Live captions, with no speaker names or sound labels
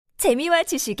재미와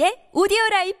지식의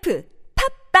오디오라이프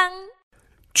팝빵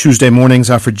Tuesday mornings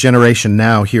are for Generation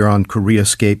Now here on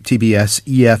Koreascape, TBS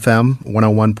EFM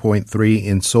 101.3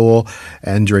 in Seoul,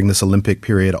 and during this Olympic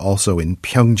period also in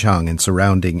PyeongChang and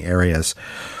surrounding areas.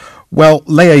 Well,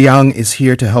 Leah Young is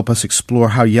here to help us explore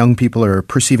how young people are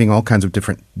perceiving all kinds of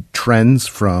different trends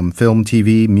from film,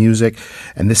 TV, music,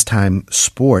 and this time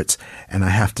sports. And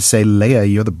I have to say, Leah,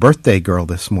 you're the birthday girl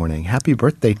this morning. Happy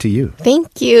birthday to you.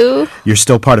 Thank you. You're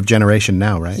still part of Generation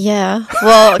Now, right? Yeah.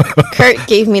 Well, Kurt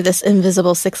gave me this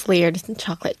invisible 6-layered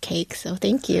chocolate cake, so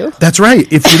thank you. That's right.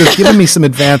 If you'd have given me some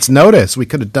advance notice, we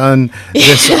could have done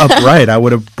this upright. I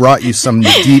would have brought you some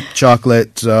deep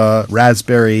chocolate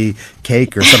raspberry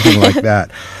cake or something like that.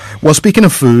 Well, speaking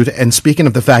of food and speaking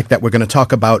of the fact that we're going to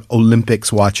talk about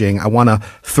Olympics watching, I want to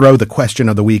throw the question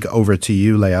of the week over to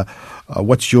you, Leah.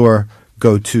 What's your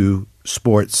go-to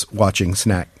sports watching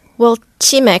snack? Well,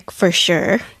 chimek for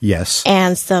sure. Yes.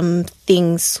 And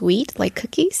something sweet, like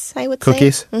cookies, I would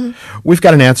Cookies? say. Mm-hmm. We've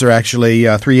got an answer, actually.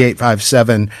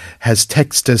 3857 has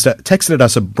texted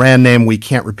us a brand name we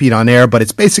can't repeat on air, but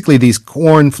it's basically these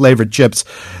corn-flavored chips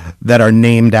that are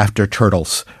named after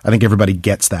turtles. I think everybody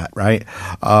gets that, right?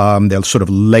 They're sort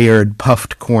of layered,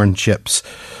 puffed corn chips.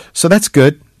 So that's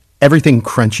good. Everything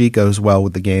crunchy goes well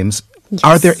with the games.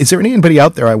 Yes. Is there anybody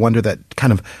out there, I wonder, that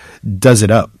kind of does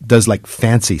it up, does like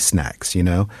fancy snacks, you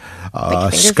know?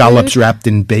 Like scallops wrapped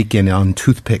in bacon on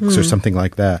toothpicks or something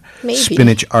like that. Maybe.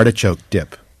 Spinach artichoke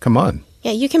dip. Come on.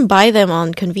 Yeah, you can buy them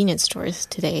on convenience stores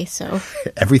today, so.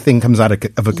 Everything comes out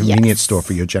of a convenience Yes. store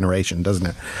for your generation, doesn't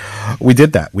it? We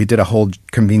did that. We did a whole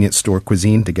convenience store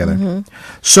cuisine together. Mm-hmm.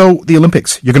 So, the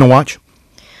Olympics, you're going to watch?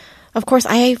 Of course,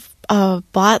 I've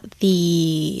bought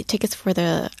the tickets for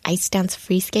the ice dance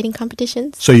free skating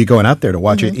competitions. So you're going out there to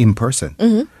watch it in person.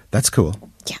 Mm-hmm. That's cool.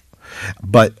 Yeah.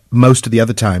 But most of the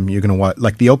other time, you're going to watch,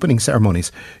 like the opening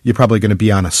ceremonies, you're probably going to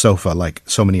be on a sofa like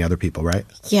so many other people, right?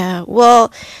 Yeah,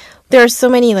 well, there are so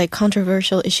many like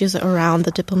controversial issues around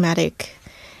the diplomatic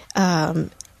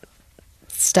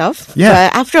stuff. Yeah.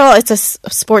 But after all, it's a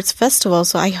sports festival,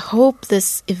 so I hope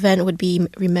this event would be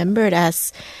remembered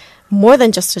as more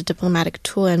than just a diplomatic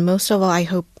tool. And most of all, I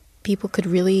hope people could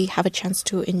really have a chance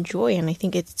to enjoy. And I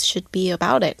think it should be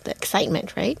about it, the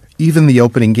excitement, right? Even the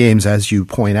opening games, as you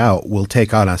point out, will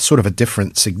take on a sort of a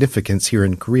different significance here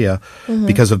in Korea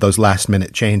because of those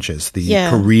last-minute changes. The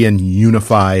Korean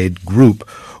unified group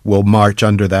will march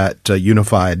under that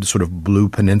unified sort of blue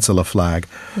peninsula flag,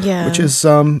 which is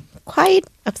quite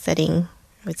upsetting,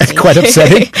 I would say. quite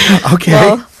upsetting. Okay.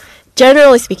 Well,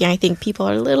 generally speaking, I think people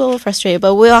are a little frustrated,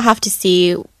 but we'll have to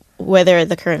see whether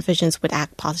the current visions would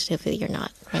act positively or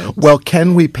not. Right? Well,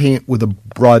 can we paint with a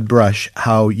broad brush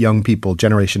how young people,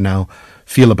 Generation Now,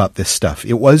 feel about this stuff?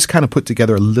 It was kind of put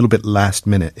together a little bit last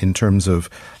minute in terms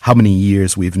of how many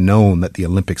years we've known that the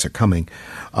Olympics are coming.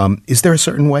 Is there a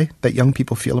certain way that young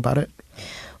people feel about it?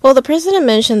 Well, the president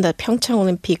mentioned that PyeongChang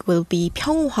Olympic will be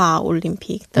평화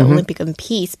Olympic, the Olympic of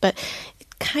peace, but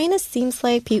kind of seems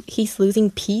like he's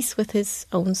losing peace with his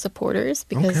own supporters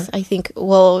because I think,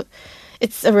 well,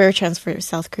 it's a rare chance for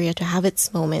South Korea to have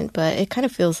its moment, but it kind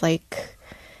of feels like,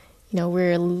 you know,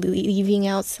 we're leaving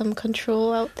out some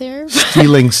control out there.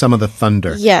 Stealing some of the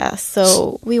thunder. Yeah,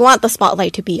 so we want the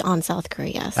spotlight to be on South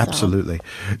Korea. So. Absolutely.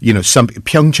 You know,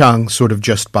 PyeongChang sort of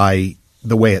just by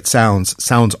the way it sounds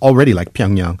already like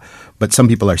Pyongyang, but some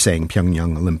people are saying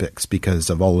Pyongyang Olympics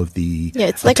because of all of the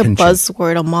it's attention. like a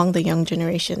buzzword among the young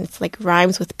generation. It's like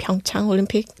rhymes with PyeongChang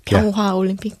Olympic, 평화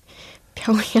Olympic,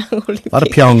 Pyongyang Olympic. A lot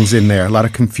of Pyongs in there, a lot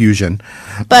of confusion.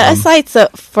 But aside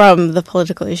from the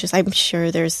political issues, I'm sure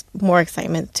there's more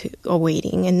excitement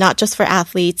awaiting, and not just for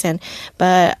athletes.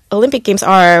 But Olympic Games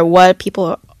are what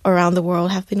people around the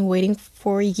world have been waiting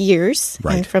for years.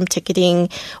 Right. And from ticketing,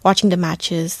 watching the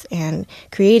matches, and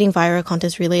creating viral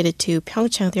content related to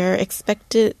PyeongChang,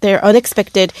 there are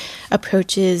unexpected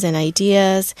approaches and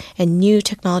ideas and new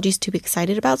technologies to be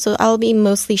excited about. So I'll be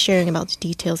mostly sharing about the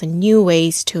details and new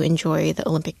ways to enjoy the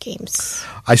Olympic Games.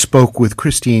 I spoke with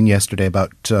Christine yesterday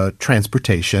about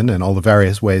transportation and all the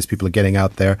various ways people are getting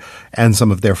out there and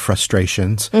some of their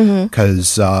frustrations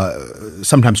because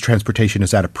sometimes transportation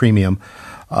is at a premium.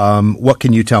 What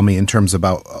can you tell me in terms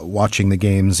about watching the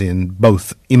games in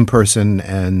both in-person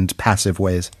and passive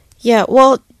ways? Yeah,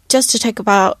 well, just to talk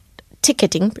about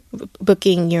ticketing,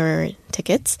 booking your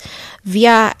tickets,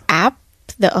 via app,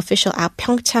 the official app,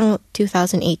 PyeongChang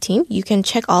 2018, you can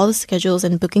check all the schedules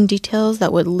and booking details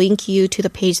that would link you to the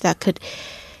page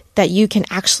that you can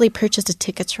actually purchase the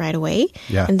tickets right away.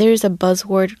 Yeah. And there's a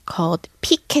buzzword called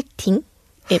picketing.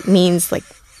 It means like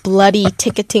bloody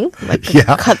ticketing, like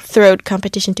a cutthroat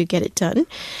competition to get it done.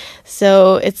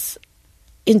 So it's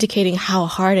indicating how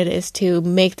hard it is to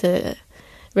make the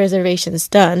reservations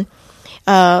done.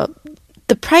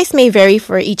 The price may vary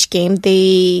for each game.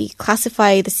 They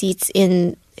classify the seats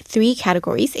in 3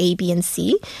 categories, A, B, and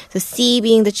C. So C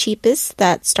being the cheapest,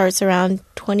 that starts around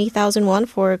 20,000 won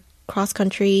for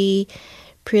cross-country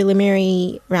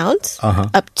preliminary round,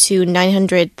 up to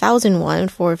 900,000 won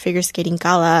for figure skating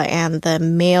gala and the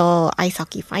male ice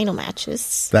hockey final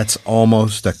matches. That's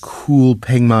almost a cool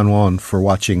Pengman won for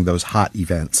watching those hot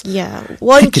events. Yeah.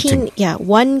 Ticketing.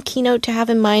 One keynote to have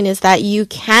in mind is that you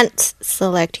can't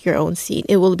select your own seat.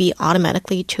 It will be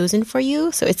automatically chosen for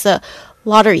you. So it's a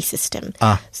lottery system.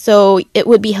 So it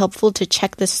would be helpful to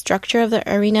check the structure of the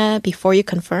arena before you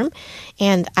confirm.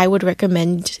 And I would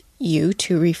recommend you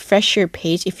to refresh your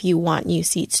page if you want new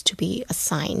seats to be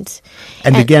assigned.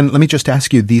 And again, let me just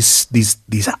ask you, these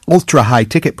ultra high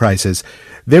ticket prices,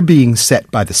 they're being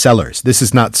set by the sellers. This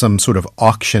is not some sort of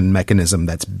auction mechanism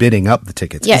that's bidding up the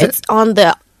tickets. Yeah, it's on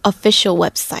the official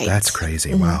website. That's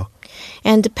crazy. Wow.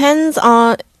 And depends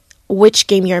on which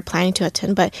game you're planning to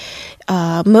attend, but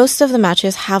most of the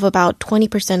matches have about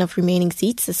 20% of remaining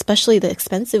seats, especially the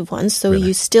expensive ones, so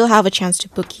you still have a chance to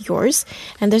book yours.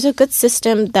 And there's a good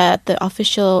system that the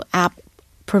official app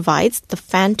provides, the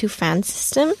fan-to-fan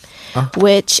system,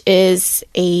 which is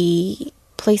a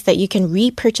place that you can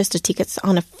repurchase the tickets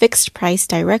on a fixed price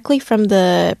directly from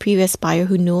the previous buyer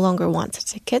who no longer wants the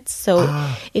tickets. So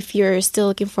if you're still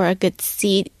looking for a good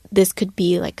seat, this could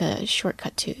be like a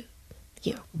shortcut to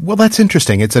you. Well, that's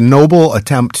interesting. It's a noble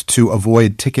attempt to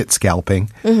avoid ticket scalping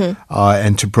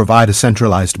and to provide a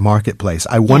centralized marketplace.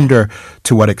 I wonder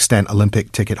to what extent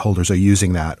Olympic ticket holders are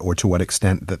using that, or to what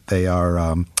extent that they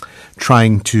are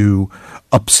trying to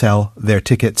upsell their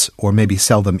tickets or maybe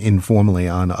sell them informally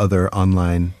on other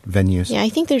online venues. Yeah, I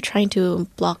think they're trying to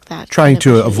block that. Trying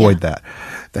to avoid that.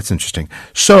 That's interesting.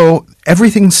 So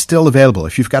everything's still available.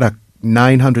 If you've got a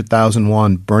 900,000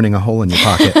 won burning a hole in your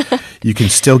pocket, you can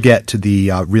still get to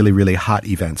the really, really hot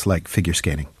events like figure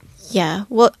skating. Yeah,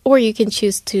 well, or you can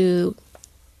choose to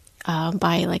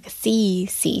buy like a C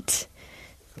seat.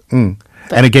 And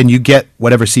again, you get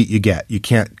whatever seat you get. You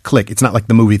can't click. It's not like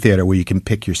the movie theater where you can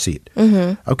pick your seat.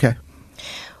 Okay.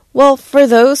 Well, for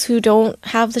those who don't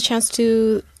have the chance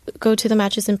to go to the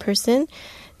matches in person,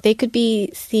 they could be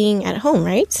seeing at home,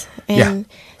 right? And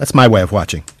that's my way of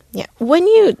watching. Yeah. When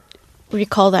you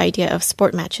recall the idea of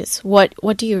sport matches, what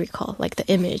do you recall? Like the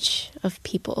image of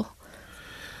people?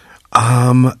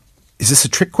 Is this a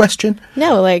trick question?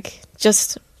 No, like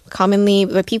just commonly,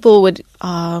 but people would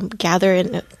gather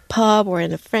in a pub or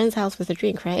in a friend's house with a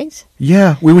drink, right?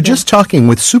 Yeah, we were just talking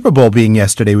with Super Bowl being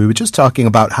yesterday. We were just talking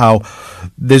about how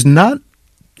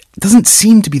doesn't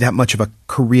seem to be that much of a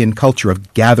Korean culture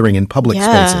of gathering in public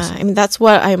spaces. I mean, that's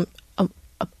what I'm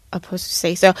opposed to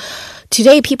say. So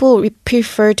today people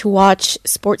prefer to watch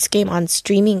sports game on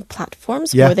streaming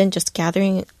platforms more than just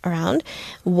gathering around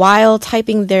while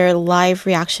typing their live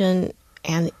reaction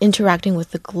and interacting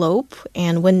with the globe,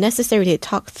 and when necessary they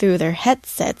talk through their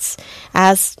headsets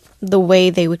as the way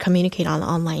they would communicate on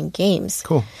online games.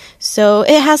 Cool. So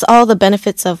it has all the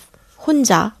benefits of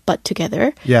혼자 but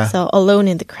together. Yeah. So alone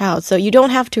in the crowd. So you don't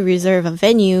have to reserve a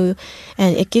venue,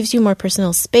 and it gives you more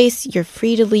personal space. You're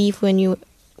free to leave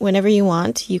whenever you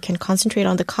want. You can concentrate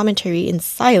on the commentary in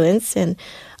silence, and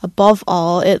above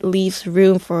all, it leaves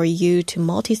room for you to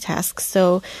multitask.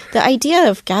 So the idea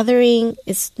of gathering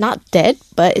is not dead,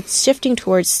 but it's shifting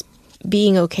towards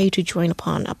being okay to join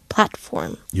upon a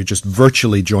platform. You're just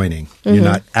virtually joining. You're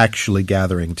not actually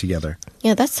gathering together.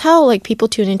 Yeah, that's how like people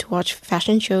tune in to watch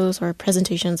fashion shows or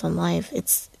presentations on live.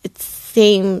 It's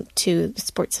same to the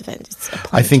sports event.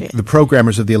 I think the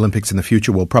programmers of the Olympics in the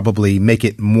future will probably make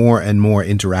it more and more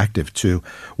interactive too,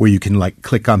 where you can like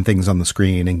click on things on the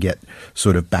screen and get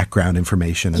sort of background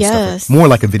information and stuff. More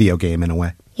like a video game in a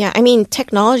way. Yeah, I mean,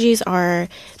 technologies are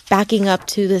backing up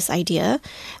to this idea.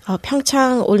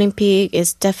 PyeongChang Olympic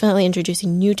is definitely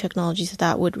introducing new technologies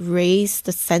that would raise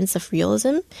the sense of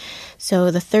realism.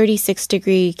 So the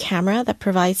 36-degree camera that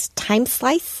provides time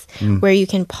slice, where you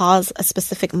can pause a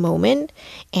specific moment,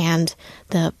 and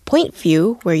the point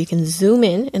view, where you can zoom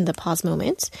in the pause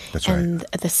moment. That's and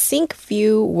the sync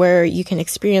view, where you can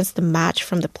experience the match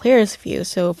from the player's view.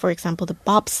 So, for example, the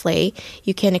bobsleigh,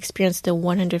 you can experience the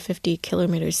 150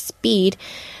 kilometers speed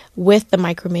with the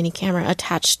micro mini camera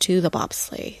attached to the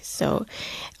bobsleigh. So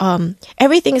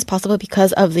everything is possible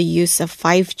because of the use of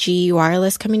 5G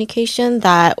wireless communication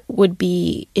that would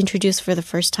be introduced for the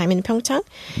first time in PyeongChang.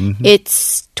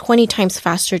 It's 20 times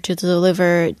faster to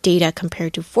deliver data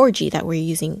compared to 4G that we're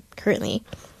using currently.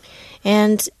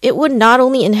 And it would not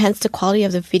only enhance the quality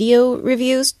of the video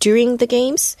reviews during the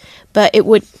games, but it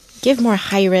would give more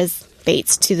high-res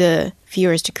baits to the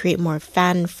viewers to create more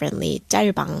fan-friendly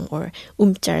짤방 or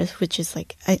umjar, which is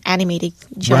like animated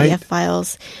GIF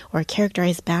files or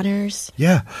characterized banners.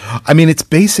 Yeah. I mean, it's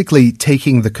basically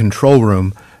taking the control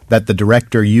room that the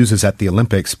director uses at the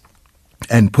Olympics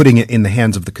and putting it in the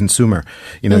hands of the consumer.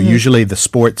 Usually the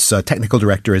sports technical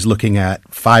director is looking at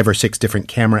 5 or 6 different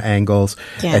camera angles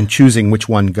and choosing which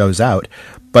one goes out.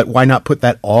 But why not put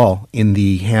that all in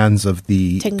the hands of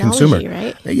the consumer?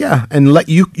 Right? Yeah, and let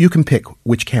you can pick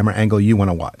which camera angle you want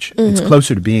to watch. It's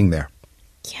closer to being there.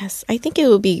 Yes, I think it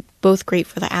will be both great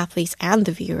for the athletes and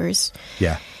the viewers.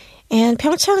 Yeah. And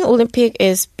PyeongChang Olympic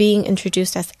is being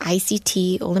introduced as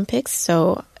ICT Olympics,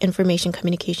 so Information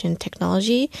Communication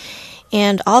Technology.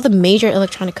 And all the major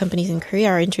electronic companies in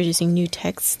Korea are introducing new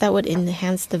techs that would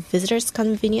enhance the visitors'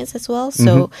 convenience as well.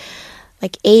 So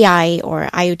like AI or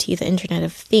IoT, the Internet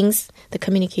of Things, the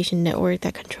communication network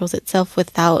that controls itself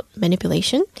without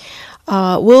manipulation,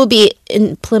 will be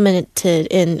implemented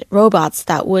in robots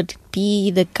that would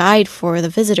be the guide for the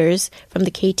visitors from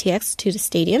the KTX to the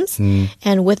stadiums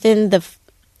and within the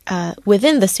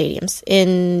stadiums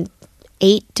in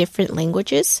 8 different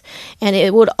languages. And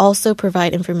it would also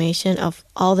provide information of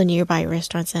all the nearby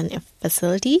restaurants and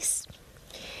facilities.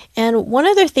 And one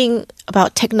other thing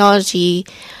about technology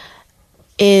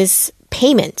is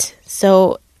payment.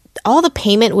 So all the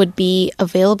payment would be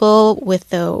available with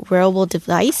the wearable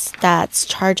device that's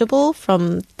chargeable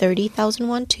from 30,000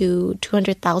 won to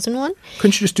 200,000 won.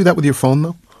 Couldn't you just do that with your phone,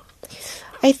 though?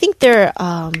 I think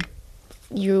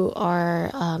you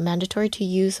are mandatory to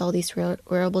use all these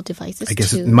wearable devices. I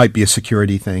guess it might be a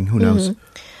security thing. Who knows?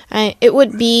 It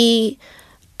would be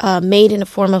made in the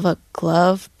form of a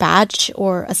glove, badge,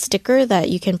 or a sticker that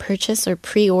you can purchase or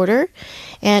pre-order.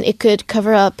 And it could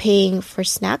cover up paying for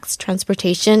snacks,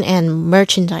 transportation, and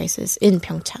merchandises in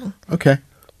PyeongChang. Okay.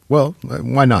 Well,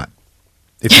 why not?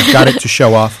 If you've got it to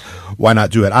show off, why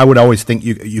not do it? I would always think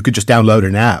you could just download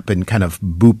an app and kind of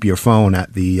boop your phone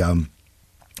at the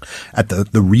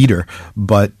reader,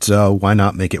 but why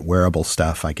not make it wearable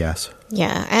stuff, I guess?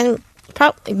 Yeah, and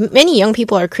many young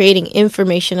people are creating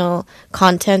informational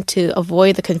content to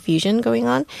avoid the confusion going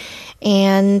on.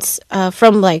 And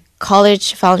from like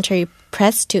college voluntary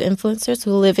press to influencers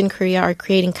who live in Korea are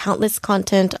creating countless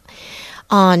content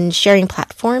on sharing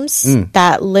platforms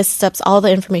that lists up all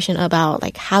the information about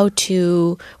like how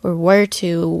to or where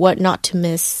to, what not to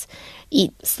miss,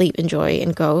 eat, sleep, enjoy,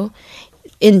 and go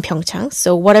in PyeongChang.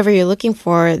 So whatever you're looking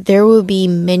for, there will be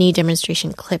many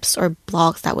demonstration clips or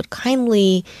blogs that would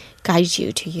kindly guide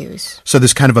you to use. So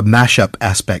there's kind of a mashup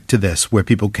aspect to this where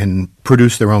people can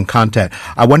produce their own content.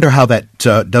 I wonder how that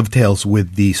dovetails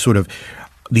with the sort of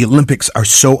the Olympics are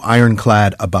so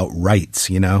ironclad about rights,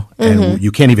 and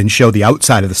you can't even show the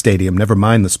outside of the stadium, never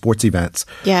mind the sports events.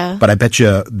 Yeah. But I bet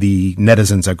you the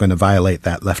netizens are going to violate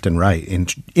that left and right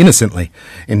innocently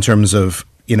in terms of,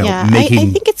 making...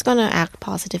 I think it's going to act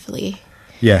positively.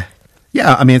 Yeah.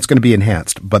 Yeah, I mean, it's going to be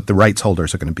enhanced, but the rights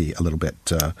holders are going to be a little bit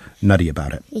nutty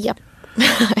about it. Yep.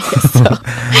 I guess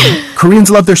so. Koreans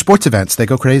love their sports events. They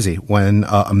go crazy when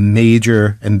a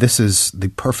major, and this is the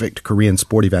perfect Korean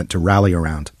sport event to rally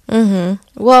around.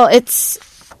 Well,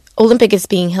 Olympic is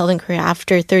being held in Korea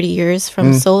after 30 years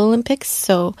from Seoul Olympics,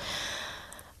 so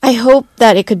I hope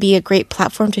that it could be a great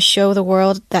platform to show the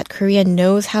world that Korea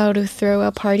knows how to throw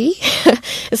a party,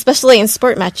 especially in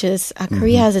sport matches.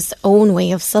 Korea has its own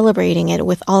way of celebrating it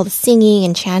with all the singing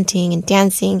and chanting and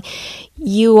dancing.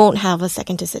 You won't have a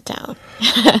second to sit down.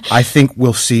 I think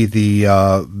we'll see the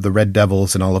Red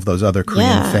Devils and all of those other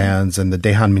Korean fans and the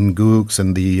Daehanminguks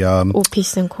and the...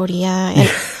 Opis in Korea. And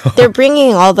they're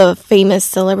bringing all the famous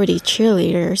celebrity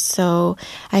cheerleaders. So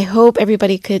I hope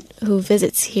everybody who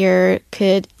visits here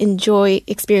could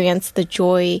experience the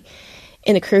joy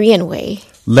in a Korean way.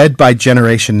 Led by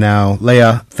Generation Now.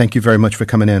 Leah, thank you very much for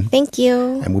coming in. Thank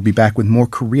you. And we'll be back with more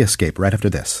Koreascape right after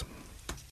this.